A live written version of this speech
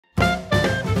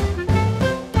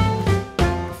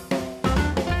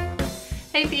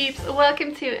Hey peeps,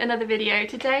 welcome to another video.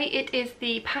 Today it is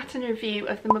the pattern review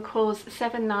of the McCalls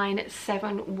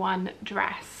 7971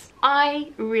 dress.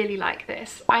 I really like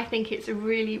this. I think it's a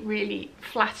really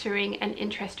flattering and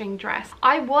interesting dress.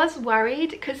 I was worried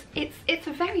because it's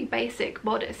a very basic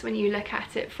bodice when you look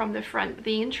at it from the front.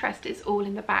 The interest is all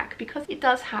in the back because it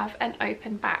does have an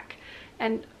open back.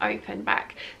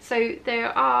 So there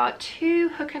are two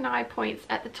hook and eye points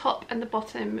at the top and the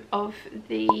bottom of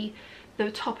the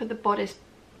top of the bodice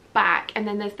back, and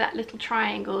then there's that little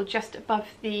triangle just above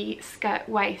the skirt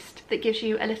waist that gives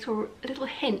you a little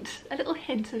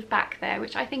hint of back there,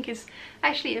 which I think is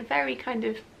actually a very kind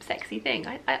of sexy thing.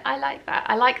 I like that.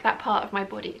 I like that part of my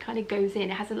body. It kind of goes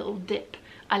in, it has a little dip.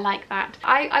 I like that.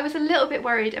 I was a little bit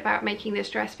worried about making this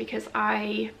dress because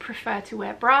I prefer to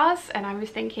wear bras, and I was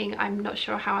thinking I'm not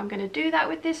sure how I'm going to do that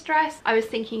with this dress. I was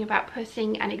thinking about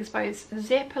putting an exposed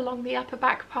zip along the upper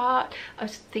back part. I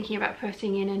was thinking about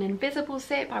putting in an invisible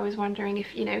zip. I was wondering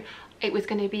if, you know, this was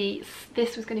going to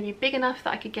be big enough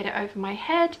that I could get it over my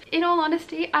head. In all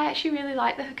honesty, I actually really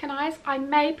like the hook and eyes. I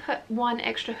may put one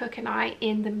extra hook and eye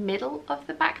in the middle of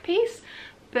the back piece,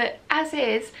 but as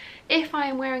is, if I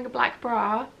am wearing a black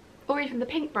bra or even the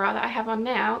pink bra that I have on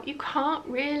now, you can't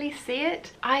really see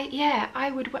it.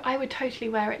 I would totally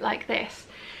wear it like this.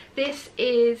 This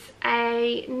is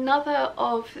another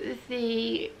of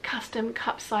the custom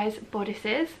cup size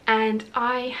bodices, and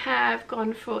I have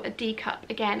gone for a D cup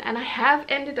again, and I have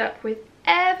ended up with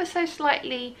ever so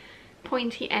slightly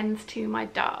pointy ends to my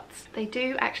darts. They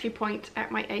do actually point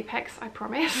at my apex, I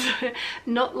promise.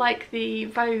 Not like the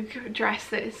Vogue dress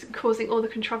that is causing all the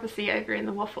controversy over in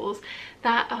the waffles.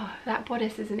 That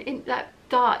bodice is that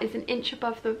dart is an inch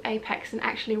above the apex and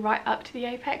actually right up to the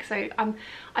apex, so I'm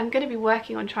going to be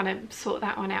working on trying to sort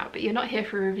that one out. But you're not here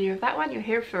for a review of that one, you're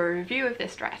here for a review of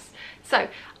this dress. So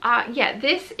yeah,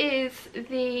 this is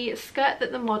the skirt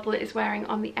that the model is wearing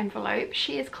on the envelope.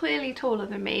 She is clearly taller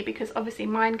than me because obviously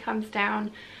mine comes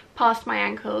down past my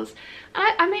ankles.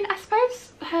 I mean, I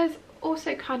suppose hers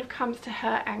also kind of comes to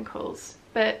her ankles,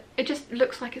 but it just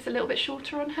looks like it's a little bit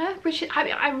shorter on her, which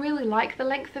I really like the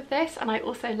length of this, and I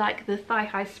also like the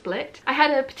thigh-high split. I had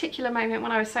a particular moment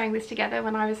when I was sewing this together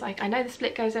when I was like, I know the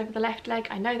split goes over the left leg,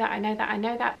 I know that.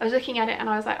 I was looking at it and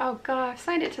I was like, oh god, I've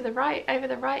sewn it to the right, over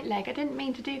the right leg. I didn't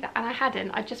mean to do that, and I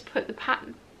hadn't. I just put the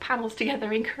panels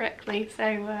together incorrectly.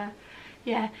 So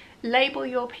yeah, label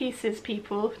your pieces,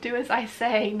 people. Do as I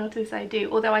say, not as I do.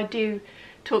 Although I do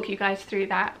talk you guys through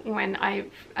that when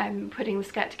I'm putting the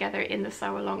skirt together in the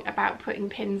sew along, about putting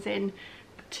pins in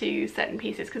to certain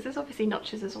pieces, because there's obviously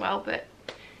notches as well. But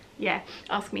yeah,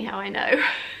 ask me how I know.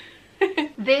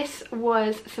 This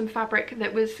was some fabric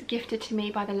that was gifted to me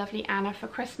by the lovely Anna for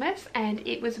Christmas, and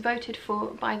it was voted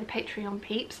for by the Patreon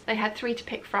peeps. They had 3 to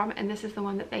pick from, and this is the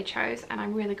one that they chose, and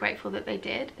I'm really grateful that they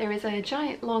did. There is a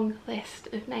giant long list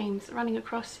of names running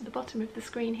across the bottom of the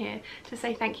screen here to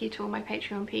say thank you to all my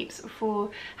Patreon peeps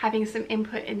for having some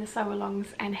input in the sew alongs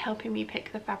and helping me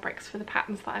pick the fabrics for the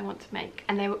patterns that I want to make.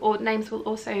 And names will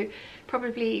also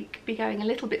probably be going a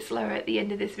little bit slower at the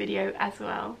end of this video as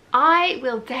well. I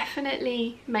will definitely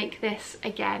make this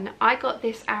again. I got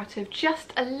this out of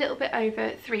just a little bit over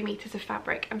 3 meters of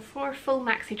fabric, and for a full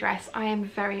maxi dress I am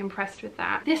very impressed with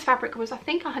that. This fabric was, I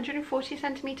think, 140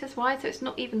 centimeters wide, so it's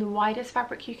not even the widest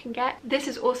fabric you can get. This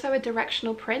is also a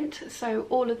directional print, so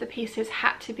all of the pieces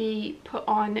had to be put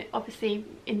on obviously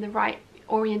in the right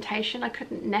orientation. I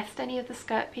couldn't nest any of the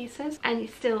skirt pieces, and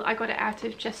still I got it out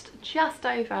of just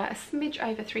over a smidge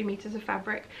over 3 meters of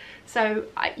fabric. So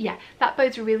yeah, that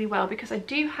bodes really well because I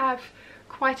do have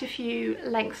quite a few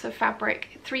lengths of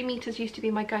fabric. 3 meters used to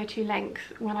be my go-to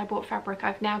length when I bought fabric.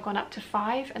 I've now gone up to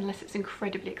 5, unless it's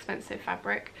incredibly expensive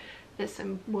fabric. There's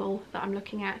some wool that I'm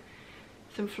looking at,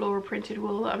 some floral printed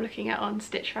wool that I'm looking at on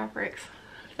Stitch Fabrics.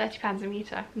 £30 a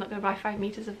metre. I'm not going to buy 5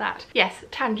 meters of that. Yes,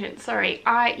 tangent, sorry.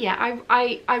 I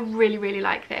really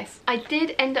like this. I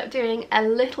did end up doing a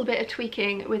little bit of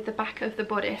tweaking with the back of the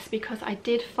bodice because I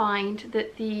did find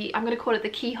that I'm going to call it the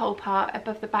keyhole part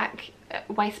above the back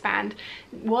waistband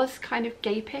was kind of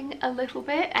gaping a little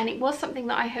bit, and it was something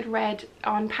that I had read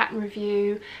on pattern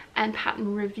review and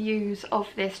pattern reviews of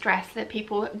this dress, that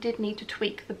people did need to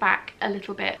tweak the back a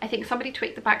little bit. I think somebody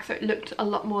tweaked the back so it looked a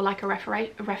lot more like a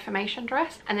Reformation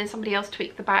dress, and then somebody else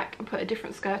tweaked the back and put a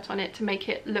different skirt on it to make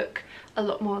it look a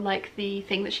lot more like the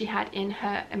thing that she had in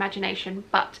her imagination.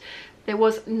 But there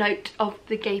was note of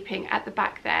the gaping at the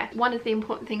back there. One of the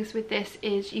important things with this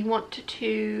is you want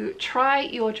to try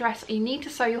your dress. You need to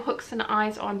sew your hooks and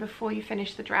eyes on before you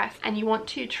finish the dress, and you want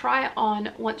to try it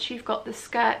on once you've got the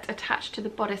skirt attached to the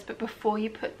bodice, but before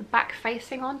you put the back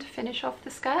facing on to finish off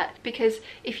the skirt, because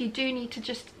if you do need to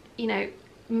just you know,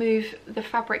 move the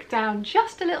fabric down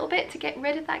just a little bit to get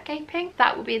rid of that gaping,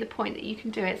 that will be the point that you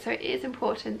can do it. So it is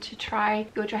important to try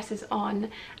your dresses on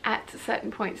at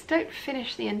certain points. Don't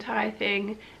finish the entire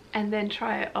thing and then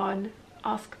try it on.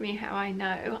 Ask me how I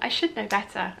know. I should know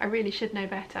better. I really should know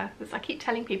better, because I keep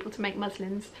telling people to make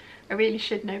muslins. I really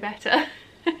should know better.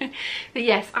 But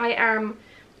yes,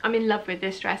 I'm in love with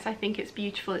this dress. I think it's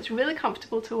beautiful. It's really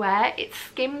comfortable to wear. It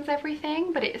skims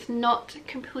everything, but it's not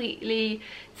completely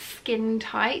skin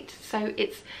tight. So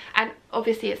it's, and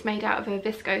obviously it's made out of a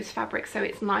viscose fabric, so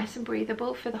it's nice and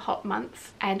breathable for the hot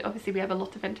months. And obviously we have a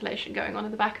lot of ventilation going on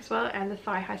in the back as well, and the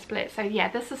thigh high split. So yeah,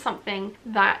 this is something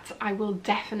that I will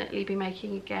definitely be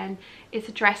making again. It's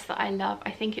a dress that I love.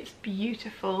 I think it's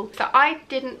beautiful. So I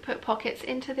didn't put pockets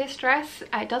into this dress.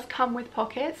 It does come with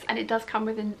pockets, and it does come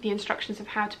with the instructions of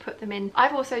how to put them in.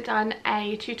 I've also done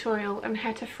a tutorial on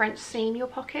how to French seam your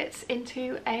pockets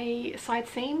into a side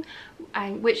seam,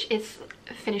 which is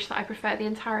a finish that I prefer. The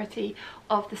entirety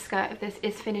of the skirt of this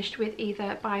is finished with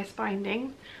either bias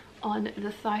binding on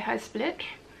the thigh high split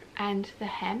and the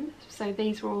hem. So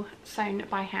these were all sewn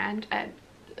by hand,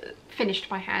 finished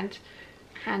by hand,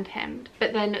 hand hemmed.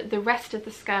 But then the rest of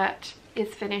the skirt is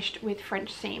finished with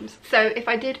French seams. So if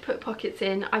I did put pockets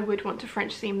in, I would want to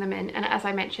French seam them in, and as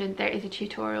I mentioned, there is a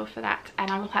tutorial for that,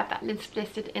 and I will have that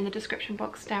listed in the description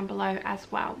box down below as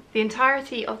well. The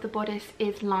entirety of the bodice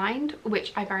is lined,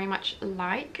 which I very much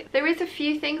like. There is a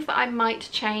few things that I might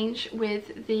change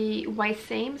with the waist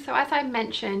seam. So as I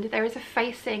mentioned, there is a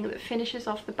facing that finishes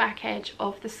off the back edge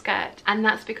of the skirt, and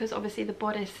that's because obviously the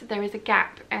bodice, there is a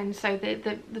gap, and so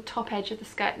the top edge of the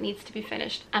skirt needs to be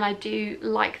finished, and I do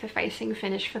like the facing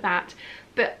finish for that.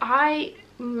 But I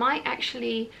might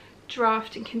actually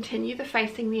draft and continue the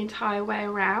facing the entire way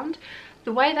around.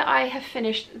 The way that I have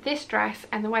finished this dress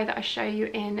and the way that I show you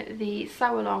in the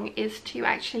sew along is to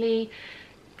actually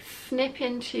snip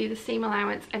into the seam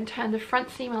allowance and turn the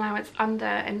front seam allowance under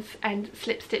and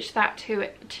slip stitch that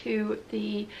to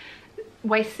the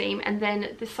waist seam, and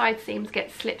then the side seams get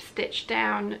slip stitched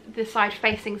down, the side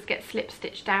facings get slip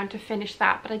stitched down to finish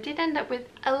that. But I did end up with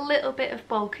a little bit of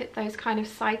bulk at those kind of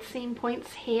side seam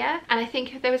points here, and I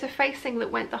think if there was a facing that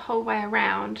went the whole way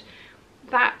around,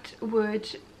 that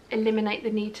would eliminate the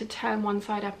need to turn one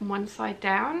side up and one side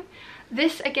down.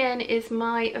 This again is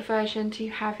my aversion to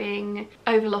having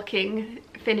overlocking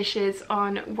finishes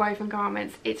on woven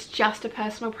garments. It's just a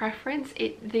personal preference.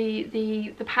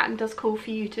 The pattern does call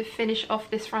for you to finish off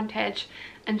this front edge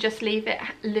and just leave it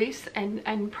loose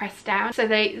and press down. So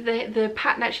the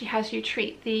pattern actually has you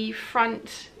treat the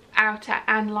front, outer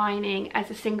and lining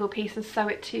as a single piece and sew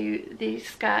it to the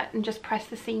skirt and just press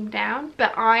the seam down.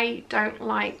 But I don't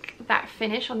like that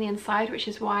finish on the inside, which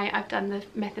is why I've done the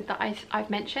method that I've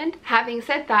mentioned. Having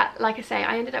said that, like I say,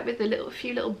 I ended up with a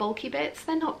few little bulky bits.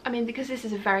 They're not, I mean, because this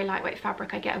is a very lightweight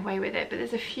fabric, I get away with it, but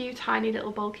there's a few tiny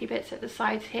little bulky bits at the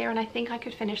sides here, and I think I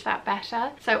could finish that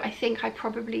better. So I think I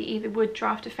probably either would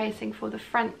draft a facing for the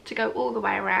front to go all the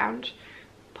way around.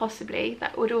 Possibly.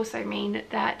 That would also mean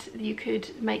that you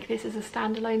could make this as a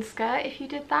standalone skirt if you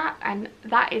did that, and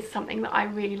that is something that I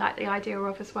really like the idea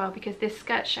of as well, because this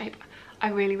skirt shape I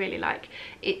really like.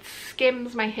 It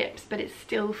skims my hips, but it's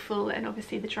still full, and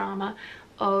obviously the drama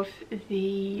of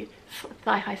the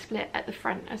thigh high split at the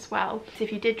front as well. So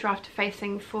if you did draft a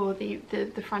facing for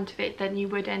the front of it, then you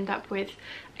would end up with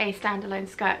a standalone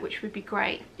skirt, which would be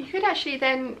great. You could actually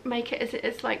then make it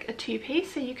as like a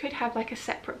two-piece, so you could have like a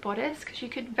separate bodice, because you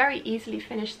could very easily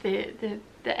finish the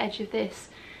edge of this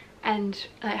and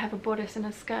have a bodice and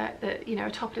a skirt that, you know,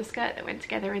 a top and a skirt that went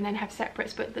together, and then have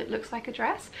separates but that looks like a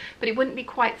dress. But it wouldn't be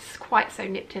quite so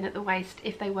nipped in at the waist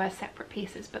if they were separate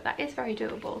pieces, but that is very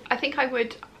doable. I think I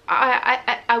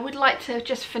would like to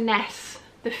just finesse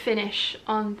the finish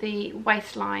on the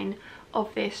waistline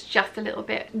of this just a little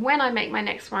bit. When I make my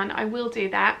next one, I will do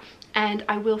that, and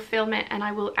I will film it and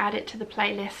I will add it to the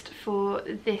playlist for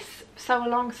this sew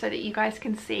along, so that you guys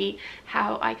can see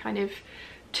how I kind of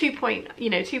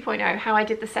 2.0, how I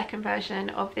did the second version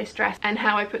of this dress and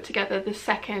how I put together the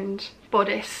second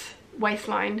bodice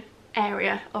waistline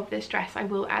area of this dress. I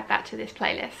will add that to this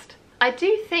playlist. I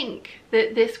do think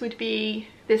that this would be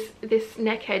this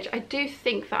neck edge. I do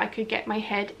think that I could get my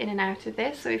head in and out of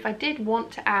this. So if I did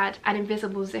want to add an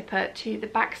invisible zipper to the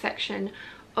back section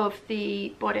of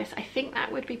the bodice, I think that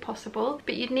would be possible.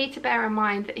 But you'd need to bear in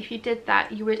mind that if you did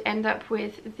that, you would end up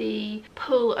with the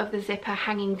pull of the zipper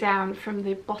hanging down from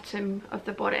the bottom of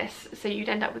the bodice. So you'd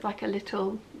end up with like a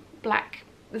little black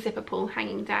zipper pull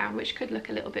hanging down, which could look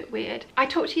a little bit weird. I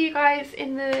talked to you guys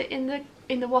in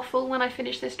the waffle when I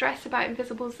finished this dress about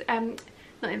invisible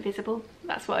not invisible,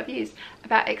 that's what I've used,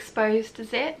 about exposed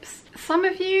zips. Some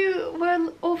of you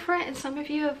were all for it and some of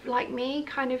you are, like me,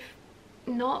 kind of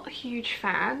not huge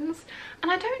fans,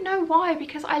 and I don't know why,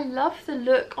 because I love the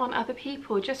look on other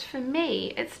people. Just for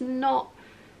me, it's not,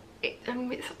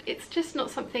 it's just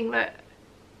not something that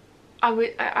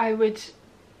I would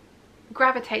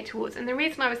gravitate towards. And the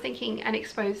reason I was thinking an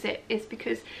exposed zip is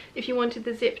because if you wanted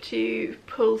the zip to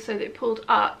pull so that it pulled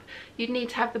up, you'd need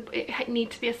to have it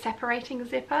need to be a separating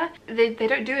zipper. They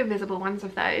don't do invisible ones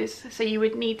of those, so you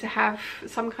would need to have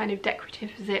some kind of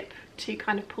decorative zip to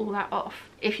kind of pull that off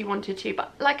if you wanted to.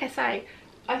 But like I say,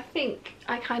 I think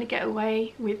I kind of get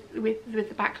away with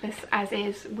the backless as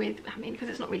is, with, I mean, because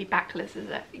it's not really backless, is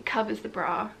it? It covers the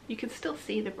bra. You can still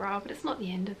see the bra, but it's not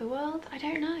the end of the world. I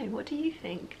don't know. What do you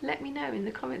think? Let me know in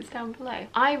the comments down below.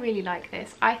 I really like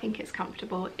this. I think it's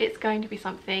comfortable. It's going to be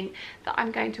something that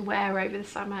I'm going to wear over the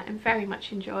summer and very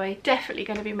much enjoy. Definitely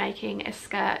going to be making a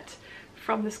skirt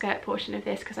from the skirt portion of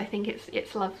this because I think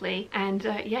it's lovely, and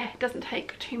yeah, it doesn't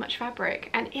take too much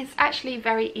fabric and it's actually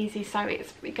very easy, so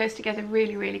it goes together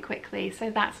really quickly,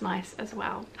 so that's nice as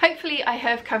well. Hopefully I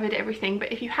have covered everything,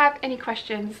 but if you have any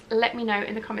questions, let me know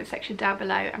in the comment section down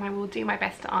below and I will do my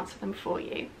best to answer them for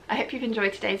you. I hope you've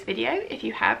enjoyed today's video. If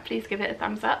you have, please give it a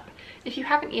thumbs up. If you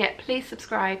haven't yet, please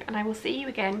subscribe, and I will see you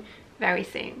again very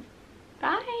soon.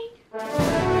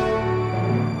 Bye!